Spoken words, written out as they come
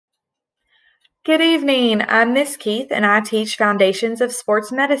Good evening. I'm Miss Keith and I teach Foundations of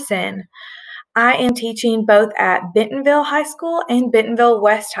Sports Medicine. I am teaching both at Bentonville High School and Bentonville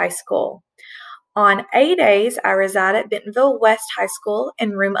West High School. On A days, I reside at Bentonville West High School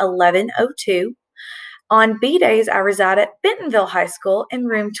in room 1102. On B days, I reside at Bentonville High School in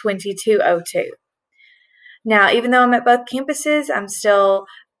room 2202. Now, even though I'm at both campuses, I'm still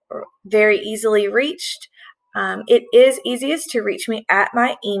very easily reached. It is easiest to reach me at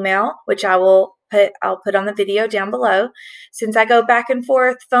my email, which I'll put on the video down below. Since I go back and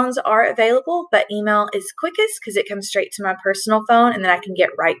forth, phones are available, but email is quickest because it comes straight to my personal phone and then I can get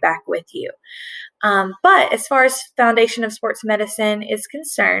right back with you. But as far as Foundation of Sports Medicine is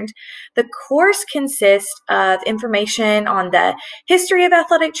concerned, the course consists of information on the history of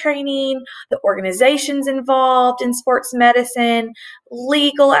athletic training, the organizations involved in sports medicine,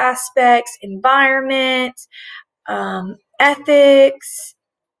 legal aspects, environment, ethics,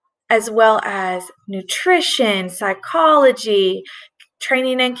 as well as nutrition, psychology,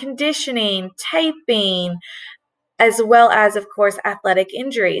 training and conditioning, taping, as well as, of course, athletic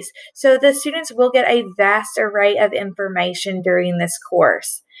injuries. So the students will get a vast array of information during this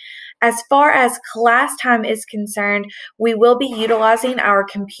course. As far as class time is concerned, we will be utilizing our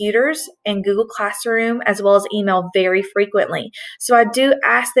computers and Google Classroom as well as email very frequently. So I do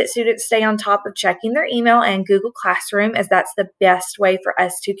ask that students stay on top of checking their email and Google Classroom, as that's the best way for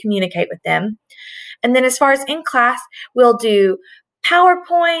us to communicate with them. And then as far as in class, we'll do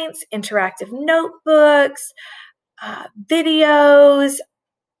PowerPoints, interactive notebooks, videos,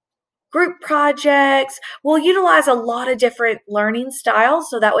 group projects. We'll utilize a lot of different learning styles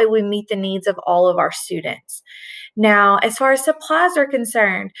so that way we meet the needs of all of our students. Now, as far as supplies are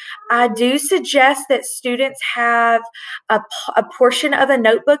concerned, I do suggest that students have a portion of a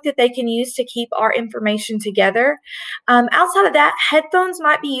notebook that they can use to keep our information together. Outside of that, headphones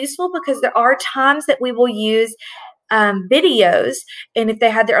might be useful because there are times that we will use videos, and if they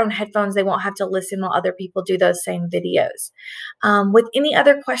had their own headphones, they won't have to listen while other people do those same videos. With any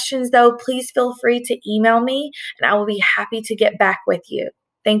other questions, though, please feel free to email me, and I will be happy to get back with you.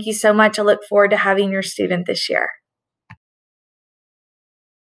 Thank you so much. I look forward to having your student this year.